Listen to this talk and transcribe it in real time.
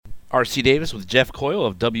R.C. Davis with Geoff Coyle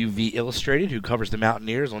of WV Illustrated, who covers the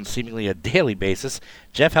Mountaineers on seemingly a daily basis.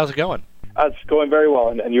 Geoff, how's it going? It's going very well,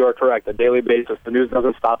 and you are correct. A daily basis. The news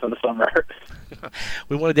doesn't stop in the summer.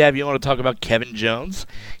 We wanted to have you on to talk about Kevin Jones.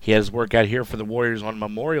 He has work out here for the Warriors on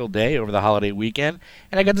Memorial Day over the holiday weekend,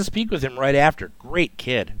 and I got to speak with him right after. Great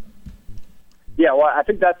kid. Yeah, well, I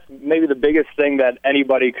think that's maybe the biggest thing that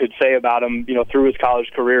anybody could say about him, through his college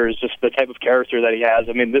career is just the type of character that he has.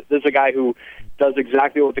 I mean, this is a guy who does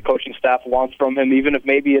exactly what the coaching staff wants from him, even if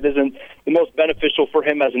maybe it isn't the most beneficial for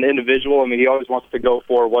him as an individual. I mean, he always wants to go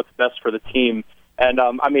for what's best for the team. And,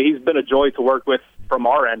 he's been a joy to work with from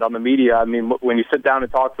our end on the media. I mean, when you sit down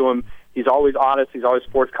and talk to him, he's always honest. He's always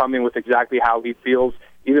forthcoming with exactly how he feels,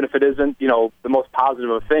 even if it isn't, the most positive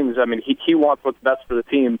of things. I mean, he wants what's best for the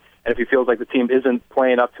team. And if he feels like the team isn't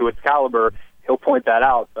playing up to its caliber, he'll point that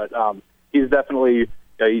out. But he's definitely,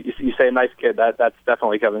 you say a nice kid, that's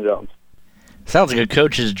definitely Kevin Jones. Sounds like a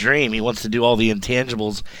coach's dream. He wants to do all the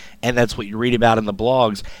intangibles, and that's what you read about in the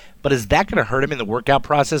blogs. But is that going to hurt him in the workout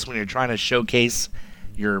process when you're trying to showcase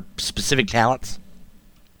your specific talents?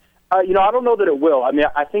 I don't know that it will. I mean,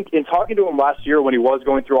 I think in talking to him last year when he was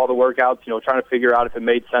going through all the workouts, trying to figure out if it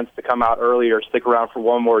made sense to come out early or stick around for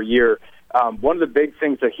one more year, one of the big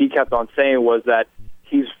things that he kept on saying was that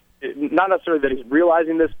he's not necessarily that he's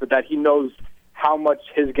realizing this, but that he knows how much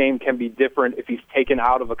his game can be different if he's taken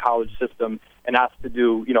out of a college system and asked to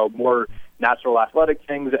do, more natural athletic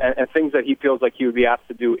things and things that he feels like he would be asked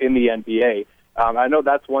to do in the NBA. I know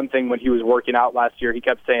that's one thing when he was working out last year. He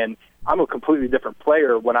kept saying, I'm a completely different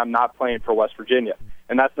player when I'm not playing for West Virginia.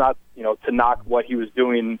 And that's not, to knock what he was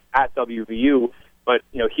doing at WVU, but,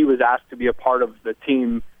 he was asked to be a part of the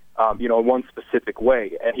team one specific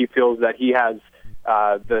way. And he feels that he has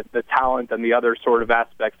the talent and the other sort of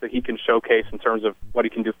aspects that he can showcase in terms of what he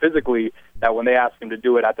can do physically, that when they ask him to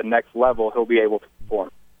do it at the next level, he'll be able to perform.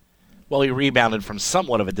 Well, he rebounded from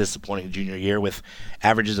somewhat of a disappointing junior year with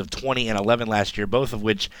averages of 20 and 11 last year, both of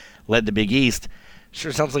which led the Big East.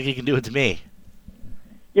 Sure sounds like he can do it to me.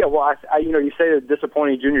 Yeah, well, you say a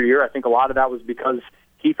disappointing junior year. I think a lot of that was because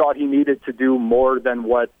he thought he needed to do more than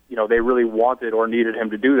what they really wanted or needed him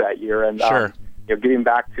to do that year. And sure. Getting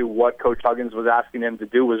back to what Coach Huggins was asking him to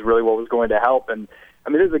do was really what was going to help. And I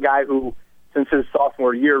mean, this is a guy who, since his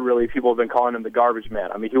sophomore year, really people have been calling him the garbage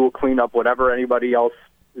man. I mean, he will clean up whatever anybody else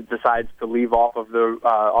decides to leave off of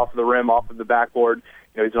the rim, off of the backboard.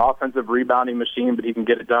 He's an offensive rebounding machine, but he can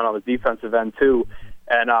get it done on the defensive end too.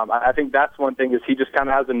 And I think that's one thing is he just kind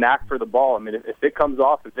of has a knack for the ball. I mean, if it comes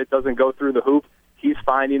off, if it doesn't go through the hoop, he's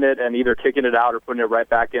finding it and either kicking it out or putting it right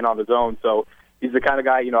back in on his own. So he's the kind of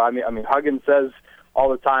guy, I mean, Huggins says all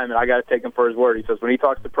the time, and I got to take him for his word. He says when he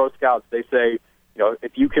talks to pro scouts, they say,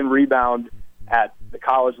 if you can rebound at the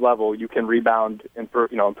college level, you can rebound in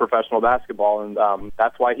professional basketball, and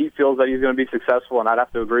that's why he feels that he's going to be successful. And I'd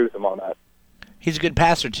have to agree with him on that. He's a good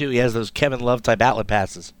passer too. He has those Kevin Love type outlet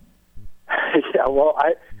passes. Yeah, well,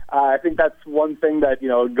 I think that's one thing that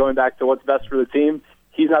going back to what's best for the team.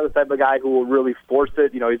 He's not the type of guy who will really force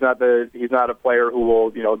it. He's not a player who will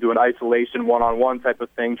do an isolation one-on-one type of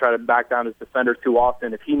thing, try to back down his defender too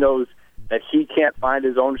often. If he knows that he can't find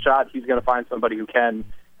his own shot, he's going to find somebody who can.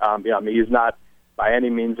 He's not by any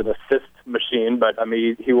means an assist machine, but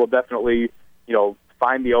he will definitely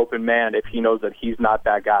find the open man if he knows that he's not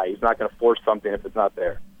that guy. He's not going to force something if it's not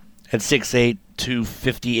there. At 6'8",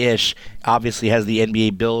 250-ish, obviously has the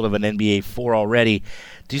NBA build of an NBA 4 already.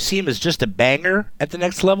 Do you see him as just a banger at the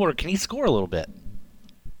next level, or can he score a little bit?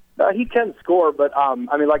 He can score, but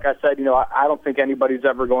like I said, I don't think anybody's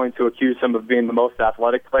ever going to accuse him of being the most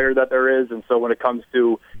athletic player that there is. And so when it comes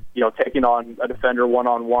to taking on a defender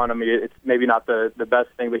one-on-one, it's maybe not the best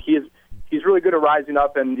thing, but he's really good at rising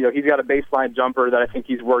up, and he's got a baseline jumper that I think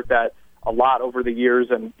he's worked at a lot over the years,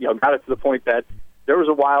 and got it to the point that there was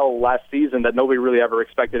a while last season that nobody really ever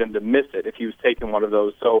expected him to miss it if he was taking one of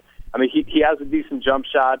those. So, he has a decent jump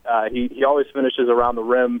shot. He always finishes around the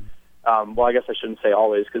rim. Well, I guess I shouldn't say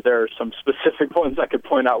always because there are some specific ones I could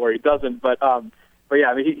point out where he doesn't. But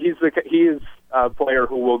yeah, he is a player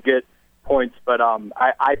who will get points. But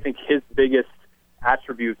I think his biggest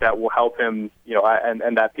attribute that will help him,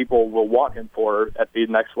 and that people will want him for at the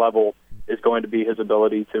next level is going to be his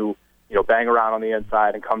ability to, bang around on the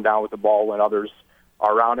inside and come down with the ball when others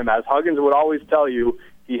are around him. As Huggins would always tell you,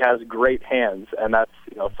 he has great hands, and that's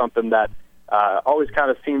something that always kind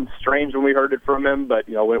of seemed strange when we heard it from him. But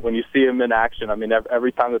when you see him in action,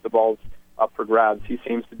 every time that the ball's up for grabs, he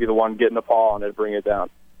seems to be the one getting the paw on it, bring it down.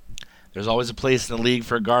 There's always a place in the league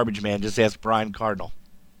for a garbage man. Just ask Brian Cardinal.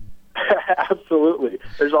 Absolutely.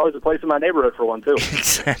 There's always a place in my neighborhood for one, too.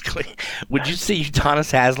 Exactly. Would you say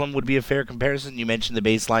Udonis Haslem would be a fair comparison? You mentioned the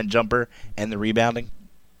baseline jumper and the rebounding.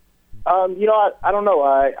 I don't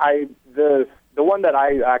know. The one that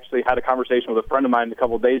I actually had a conversation with a friend of mine a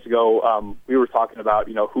couple of days ago, we were talking about,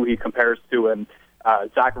 who he compares to, and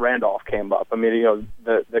Zach Randolph came up. I mean,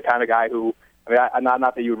 the kind of guy who,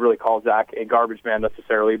 not that you would really call Zach a garbage man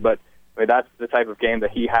necessarily, but that's the type of game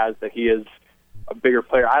that he has, that he is a bigger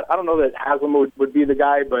player. I don't know that Haslem would be the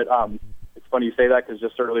guy, but it's funny you say that, because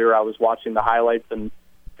just earlier I was watching the highlights and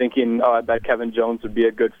thinking, I bet Kevin Jones would be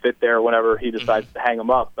a good fit there whenever he decides to hang him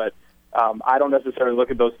up. But I don't necessarily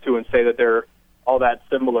look at those two and say that they're all that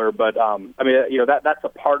similar. But, that's a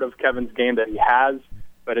part of Kevin's game that he has,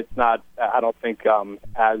 but it's not, I don't think,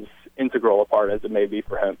 as integral a part as it may be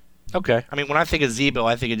for him. Okay. I mean, when I think of Zebo,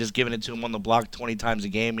 I think of just giving it to him on the block 20 times a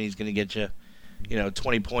game, and he's going to get you,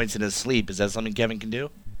 20 points in his sleep. Is that something Kevin can do?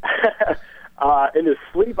 In his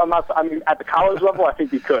sleep, at the college level, I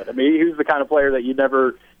think he could. I mean, he was the kind of player that you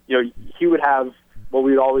never, he would have what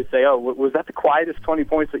we'd always say, was that the quietest 20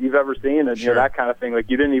 points that you've ever seen? And, sure. That kind of thing. Like,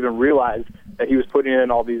 you didn't even realize that he was putting in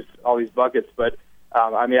all these buckets. But,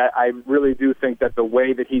 I really do think that the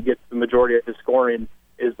way that he gets the majority of his scoring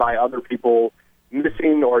is by other people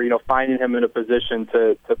missing or, finding him in a position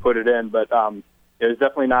to put it in. But it's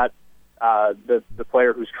definitely not the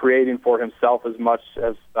player who's creating for himself as much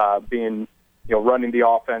as being, running the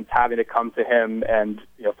offense, having it come to him, and,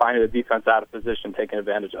 finding the defense out of position, taking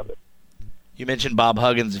advantage of it. You mentioned Bob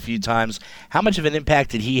Huggins a few times. How much of an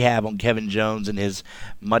impact did he have on Kevin Jones and his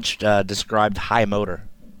much described high motor?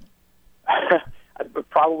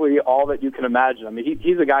 Probably all that you can imagine. I mean,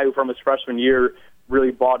 he's a guy who from his freshman year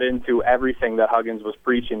really bought into everything that Huggins was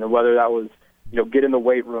preaching, and whether that was, get in the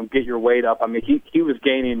weight room, get your weight up. I mean, he was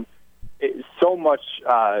gaining so much,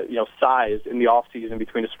 size in the offseason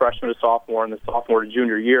between his freshman to sophomore and the sophomore to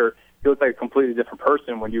junior year. He looked like a completely different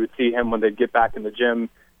person when you would see him when they'd get back in the gym,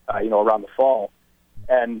 around the fall.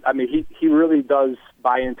 And, I mean, he really does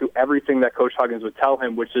buy into everything that Coach Huggins would tell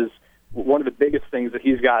him, which is one of the biggest things that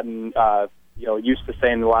he's gotten, used to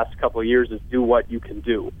saying in the last couple of years is do what you can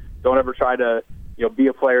do. Don't ever try to, be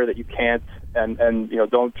a player that you can't, and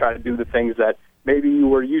don't try to do the things that maybe you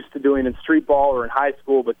were used to doing in street ball or in high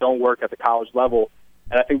school, but don't work at the college level.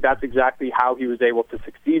 And I think that's exactly how he was able to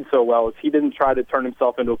succeed so well, is he didn't try to turn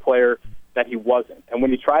himself into a player that he wasn't. And when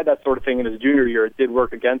he tried that sort of thing in his junior year, it did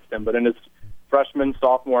work against him. But in his freshman,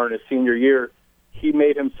 sophomore, and his senior year, he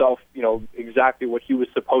made himself, exactly what he was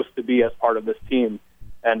supposed to be as part of this team.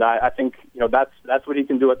 And I think, that's what he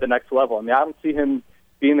can do at the next level. I mean, I don't see him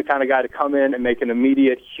being the kind of guy to come in and make an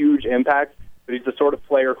immediate, huge impact, but he's the sort of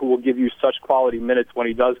player who will give you such quality minutes when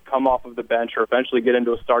he does come off of the bench or eventually get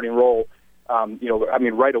into a starting role.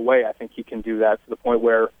 Right away, I think he can do that to the point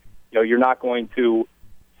where, you're not going to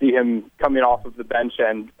see him coming off of the bench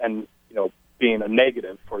and being a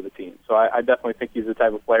negative for the team. So I definitely think he's the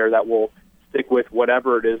type of player that will stick with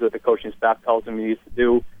whatever it is that the coaching staff tells him he needs to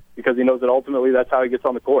do, because he knows that ultimately that's how he gets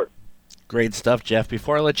on the court. Great stuff, Geoff.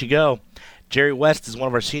 Before I let you go, Jerry West is one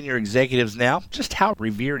of our senior executives now. Just how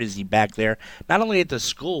revered is he back there, not only at the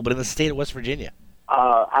school, but in the state of West Virginia?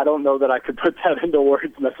 I don't know that I could put that into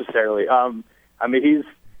words necessarily.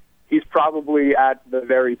 He's probably at the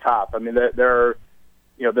very top. I mean,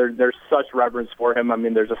 there's such reverence for him. I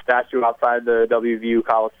mean, there's a statue outside the WVU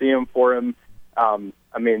Coliseum for him.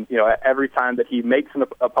 Every time that he makes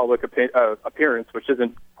a public appearance, which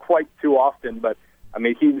isn't quite too often, but I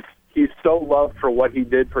mean, he's so loved for what he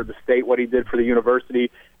did for the state, what he did for the university.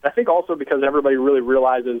 And I think also because everybody really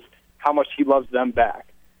realizes how much he loves them back.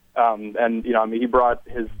 He brought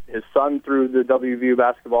his son through the WVU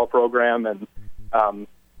basketball program, and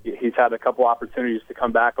he's had a couple opportunities to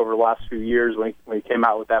come back over the last few years. When he came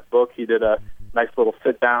out with that book, he did a nice little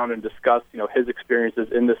sit down and discuss, his experiences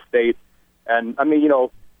in the state. And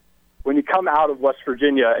when you come out of West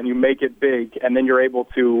Virginia and you make it big, and then you're able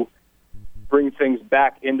to bring things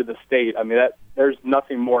back into the state, I mean, there's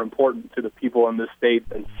nothing more important to the people in this state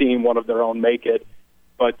than seeing one of their own make it,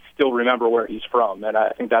 but still remember where he's from. And I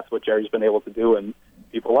think that's what Jerry's been able to do, and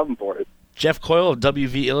people love him for it. Geoff Coyle of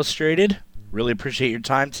WV Illustrated, really appreciate your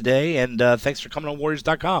time today, and thanks for coming on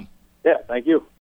Warriors.com. Yeah, thank you.